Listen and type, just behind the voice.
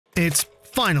It's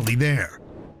finally there.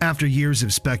 After years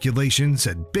of speculations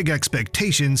and big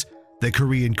expectations, the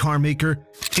Korean carmaker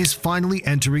is finally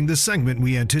entering the segment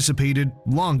we anticipated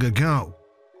long ago.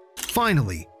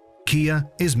 Finally, Kia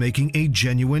is making a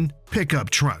genuine pickup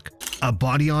truck, a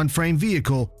body-on-frame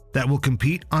vehicle that will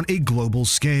compete on a global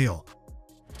scale.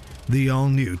 The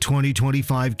all-new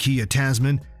 2025 Kia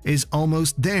Tasman is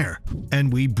almost there,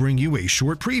 and we bring you a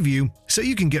short preview so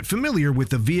you can get familiar with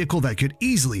the vehicle that could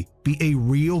easily be a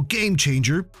real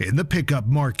game-changer in the pickup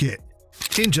market.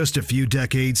 In just a few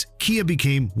decades, Kia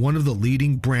became one of the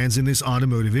leading brands in this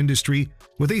automotive industry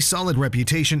with a solid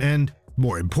reputation and,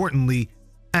 more importantly,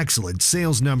 excellent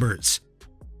sales numbers.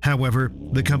 However,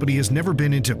 the company has never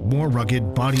been into more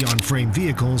rugged body-on-frame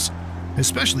vehicles,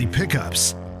 especially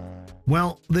pickups.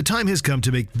 Well, the time has come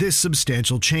to make this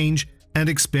substantial change and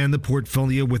expand the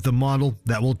portfolio with the model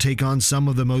that will take on some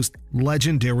of the most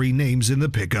legendary names in the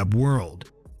pickup world.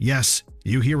 Yes,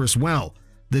 you hear us well.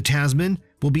 The Tasman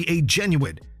will be a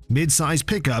genuine mid-size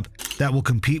pickup that will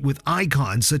compete with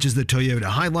icons such as the Toyota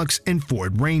Hilux and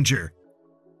Ford Ranger.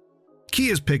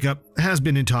 Kia's pickup has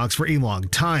been in talks for a long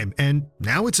time, and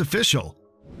now it's official.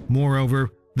 Moreover,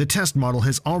 the test model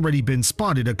has already been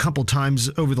spotted a couple times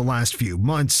over the last few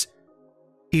months.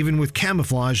 Even with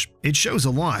camouflage, it shows a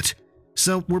lot,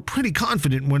 so we're pretty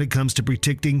confident when it comes to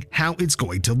predicting how it's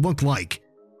going to look like.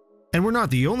 And we're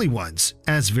not the only ones,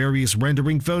 as various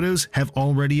rendering photos have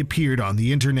already appeared on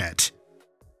the internet.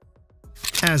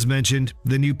 As mentioned,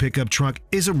 the new pickup truck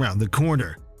is around the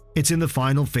corner. It's in the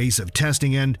final phase of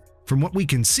testing and, from what we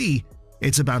can see,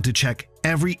 it's about to check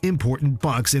every important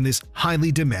box in this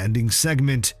highly demanding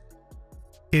segment.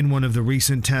 In one of the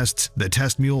recent tests, the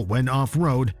test mule went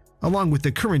off-road along with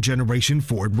the current generation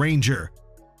Ford Ranger.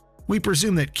 We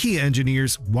presume that Kia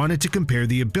engineers wanted to compare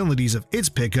the abilities of its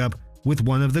pickup with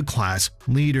one of the class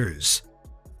leaders.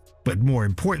 But more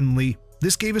importantly,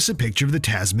 this gave us a picture of the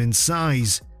Tasman's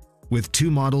size. With two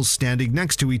models standing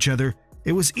next to each other,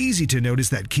 it was easy to notice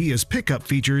that Kia's pickup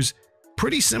features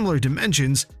pretty similar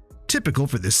dimensions, typical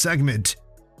for this segment.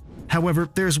 However,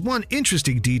 there's one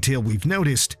interesting detail we've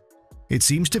noticed. It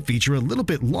seems to feature a little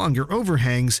bit longer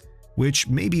overhangs, which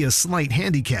may be a slight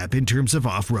handicap in terms of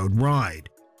off-road ride.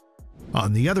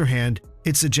 On the other hand,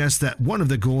 it suggests that one of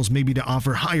the goals may be to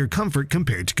offer higher comfort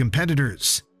compared to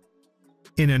competitors.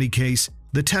 In any case,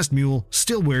 the test mule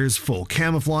still wears full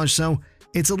camouflage, so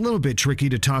it's a little bit tricky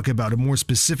to talk about a more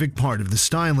specific part of the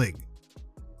styling.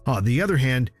 On the other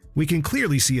hand, we can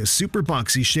clearly see a super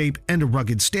boxy shape and a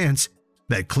rugged stance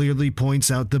that clearly points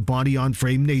out the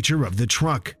body-on-frame nature of the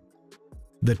truck.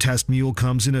 The test mule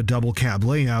comes in a double cab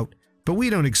layout, but we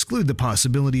don't exclude the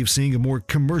possibility of seeing a more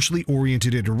commercially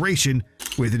oriented iteration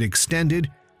with an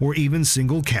extended or even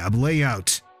single cab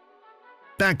layout.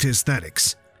 Back to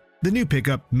aesthetics. The new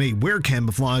pickup may wear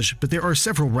camouflage, but there are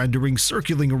several renderings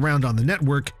circulating around on the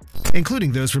network,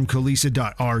 including those from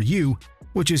Colisa.ru,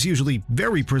 which is usually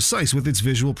very precise with its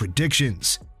visual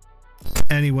predictions.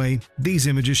 Anyway, these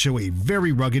images show a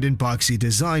very rugged and boxy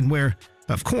design where,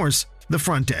 of course, the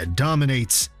front end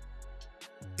dominates.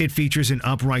 It features an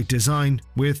upright design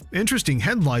with interesting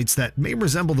headlights that may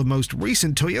resemble the most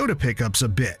recent Toyota pickups a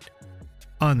bit.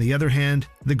 On the other hand,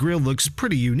 the grille looks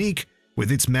pretty unique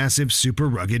with its massive super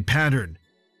rugged pattern.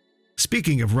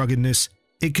 Speaking of ruggedness,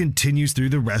 it continues through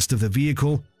the rest of the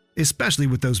vehicle, especially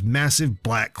with those massive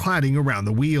black cladding around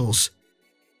the wheels.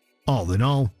 All in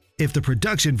all, if the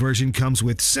production version comes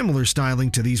with similar styling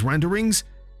to these renderings,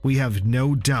 we have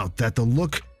no doubt that the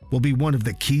look will be one of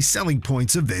the key selling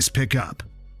points of this pickup.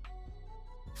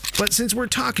 But since we're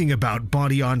talking about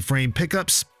body-on-frame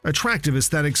pickups, attractive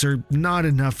aesthetics are not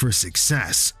enough for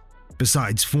success.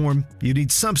 Besides form, you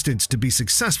need substance to be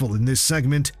successful in this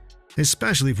segment,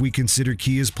 especially if we consider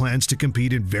Kia's plans to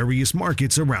compete in various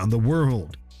markets around the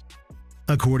world.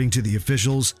 According to the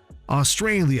officials,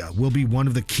 Australia will be one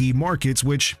of the key markets,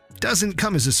 which doesn't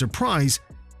come as a surprise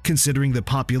considering the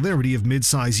popularity of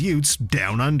mid-size utes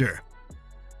down under.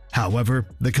 However,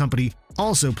 the company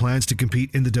also plans to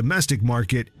compete in the domestic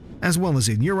market as well as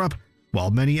in Europe,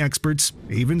 while many experts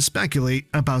even speculate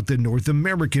about the North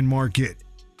American market.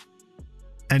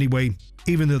 Anyway,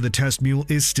 even though the test mule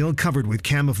is still covered with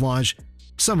camouflage,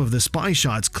 some of the spy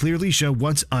shots clearly show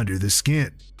what's under the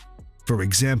skin. For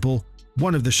example,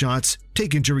 one of the shots,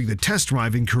 taken during the test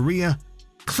drive in Korea,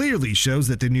 clearly shows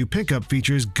that the new pickup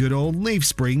features good old leaf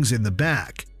springs in the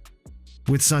back.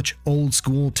 With such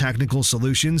old-school technical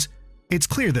solutions, it's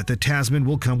clear that the Tasman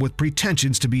will come with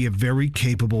pretensions to be a very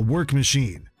capable work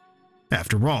machine.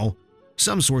 After all,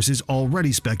 some sources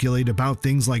already speculate about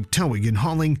things like towing and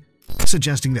hauling,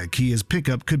 suggesting that Kia's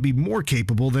pickup could be more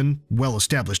capable than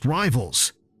well-established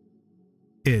rivals.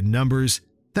 In numbers,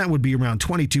 that would be around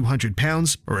 2,200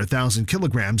 pounds or 1,000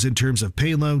 kilograms in terms of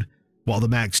payload, while the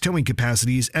max towing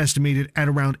capacity is estimated at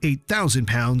around 8,000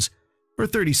 pounds or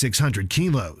 3,600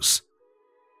 kilos.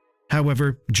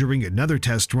 However, during another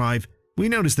test drive, we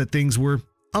noticed that things were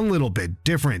a little bit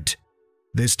different.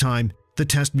 This time, the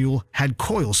test mule had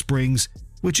coil springs,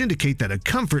 which indicate that a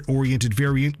comfort-oriented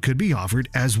variant could be offered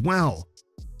as well.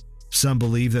 Some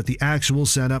believe that the actual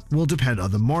setup will depend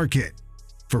on the market.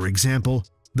 For example,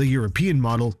 the European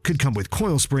model could come with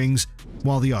coil springs,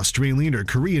 while the Australian or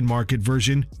Korean market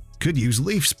version could use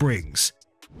leaf springs.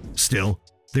 Still,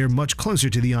 they're much closer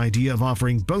to the idea of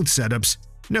offering both setups,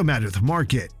 no matter the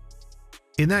market.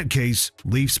 In that case,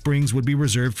 leaf springs would be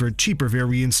reserved for cheaper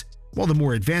variants, while the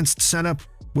more advanced setup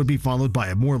would be followed by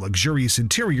a more luxurious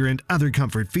interior and other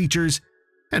comfort features,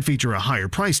 and feature a higher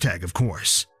price tag, of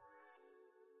course.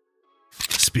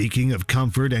 Speaking of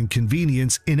comfort and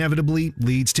convenience inevitably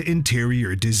leads to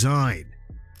interior design.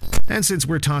 And since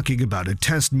we're talking about a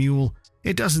test mule,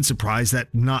 it doesn't surprise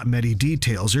that not many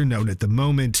details are known at the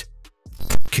moment.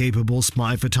 Capable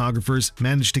spy photographers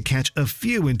managed to catch a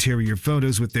few interior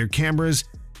photos with their cameras,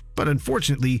 but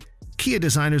unfortunately, Kia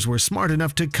designers were smart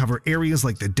enough to cover areas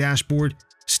like the dashboard,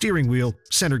 steering wheel,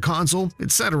 center console,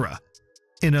 etc.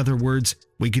 In other words,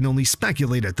 we can only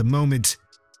speculate at the moment.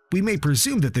 We may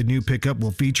presume that the new pickup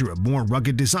will feature a more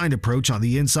rugged design approach on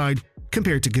the inside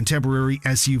compared to contemporary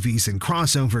SUVs and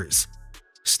crossovers.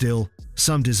 Still,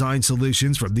 some design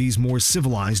solutions from these more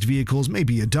civilized vehicles may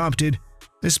be adopted,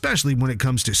 especially when it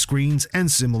comes to screens and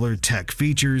similar tech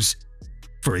features.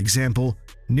 For example,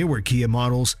 newer Kia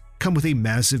models come with a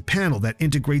massive panel that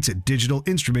integrates a digital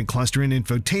instrument cluster and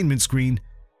infotainment screen,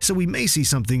 so we may see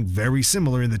something very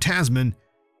similar in the Tasman,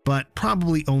 but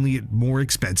probably only at more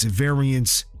expensive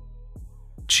variants.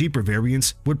 Cheaper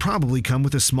variants would probably come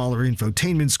with a smaller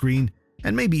infotainment screen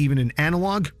and maybe even an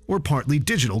analog or partly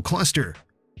digital cluster.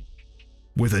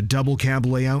 With a double cab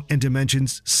layout and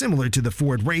dimensions similar to the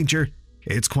Ford Ranger,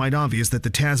 it's quite obvious that the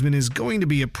Tasman is going to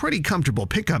be a pretty comfortable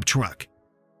pickup truck.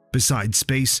 Besides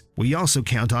space, we also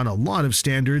count on a lot of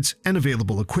standards and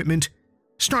available equipment,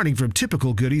 starting from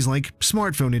typical goodies like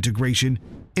smartphone integration,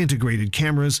 integrated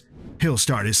cameras, hill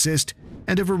start assist,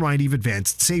 and a variety of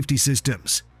advanced safety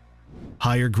systems.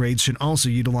 Higher grades should also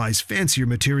utilize fancier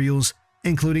materials,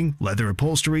 including leather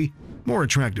upholstery, more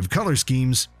attractive color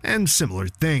schemes, and similar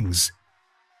things.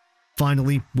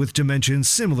 Finally, with dimensions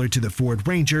similar to the Ford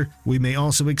Ranger, we may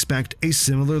also expect a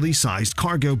similarly sized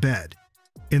cargo bed.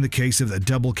 In the case of the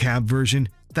double cab version,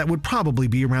 that would probably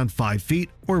be around 5 feet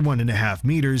or 1.5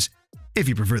 meters, if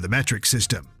you prefer the metric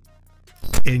system.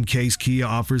 In case Kia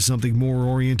offers something more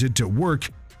oriented to work,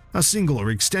 a single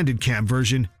or extended cab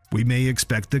version, we may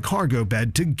expect the cargo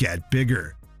bed to get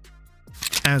bigger.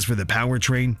 As for the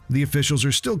powertrain, the officials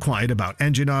are still quiet about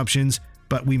engine options,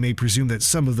 but we may presume that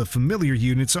some of the familiar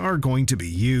units are going to be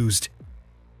used.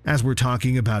 As we're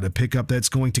talking about a pickup that's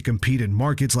going to compete in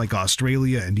markets like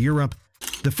Australia and Europe,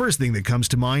 the first thing that comes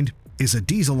to mind is a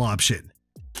diesel option.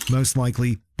 Most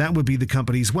likely, that would be the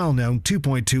company's well-known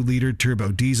 2.2-liter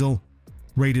turbo diesel,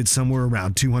 rated somewhere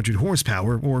around 200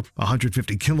 horsepower or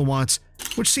 150 kilowatts,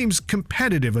 which seems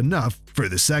competitive enough for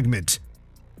the segment.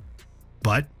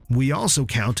 But we also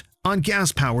count on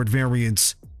gas-powered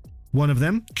variants. One of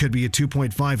them could be a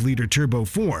 2.5-liter Turbo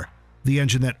 4, the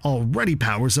engine that already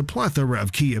powers a plethora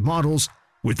of Kia models,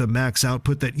 with a max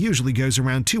output that usually goes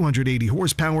around 280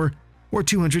 horsepower or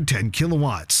 210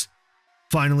 kilowatts.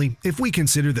 Finally, if we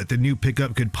consider that the new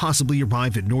pickup could possibly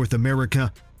arrive in North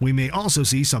America, we may also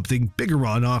see something bigger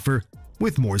on offer,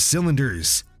 with more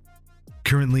cylinders.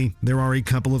 Currently, there are a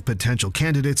couple of potential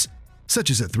candidates, such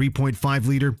as a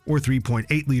 3.5-liter or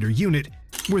 3.8-liter unit,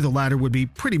 where the latter would be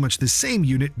pretty much the same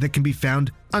unit that can be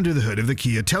found under the hood of the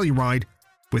Kia Telluride,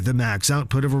 with a max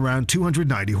output of around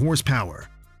 290 horsepower.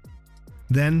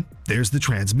 Then there's the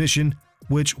transmission,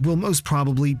 which will most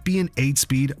probably be an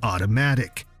 8-speed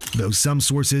automatic, though some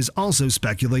sources also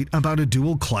speculate about a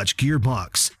dual-clutch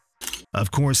gearbox.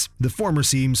 Of course, the former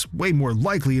seems way more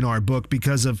likely in our book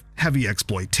because of heavy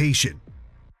exploitation.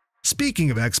 Speaking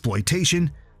of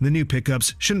exploitation, the new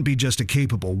pickups shouldn't be just a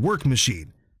capable work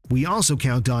machine. We also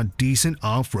count on decent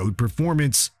off-road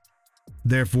performance.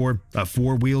 Therefore, a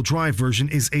 4-wheel drive version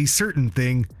is a certain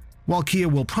thing, while Kia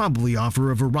will probably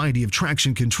offer a variety of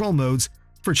traction control modes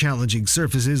for challenging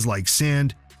surfaces like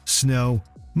sand, snow,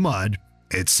 mud,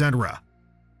 etc.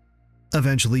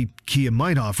 Eventually, Kia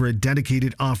might offer a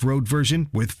dedicated off-road version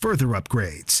with further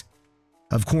upgrades.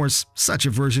 Of course, such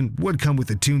a version would come with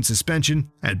a tuned suspension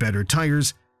and better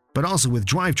tires, but also with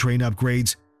drivetrain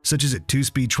upgrades such as a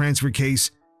 2-speed transfer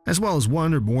case, as well as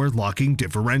 1 or more locking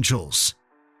differentials.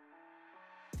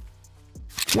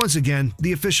 Once again,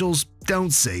 the officials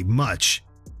don't say much.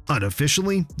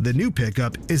 Unofficially, the new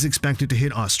pickup is expected to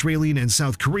hit Australian and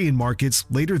South Korean markets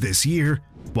later this year,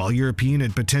 while European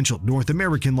and potential North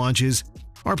American launches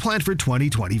are planned for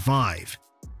 2025.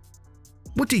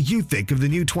 What do you think of the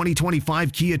new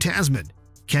 2025 Kia Tasman?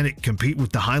 Can it compete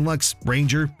with the Hilux,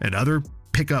 Ranger, and other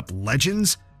pickup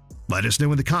legends? Let us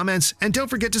know in the comments, and don't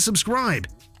forget to subscribe.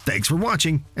 Thanks for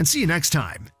watching, and see you next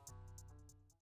time.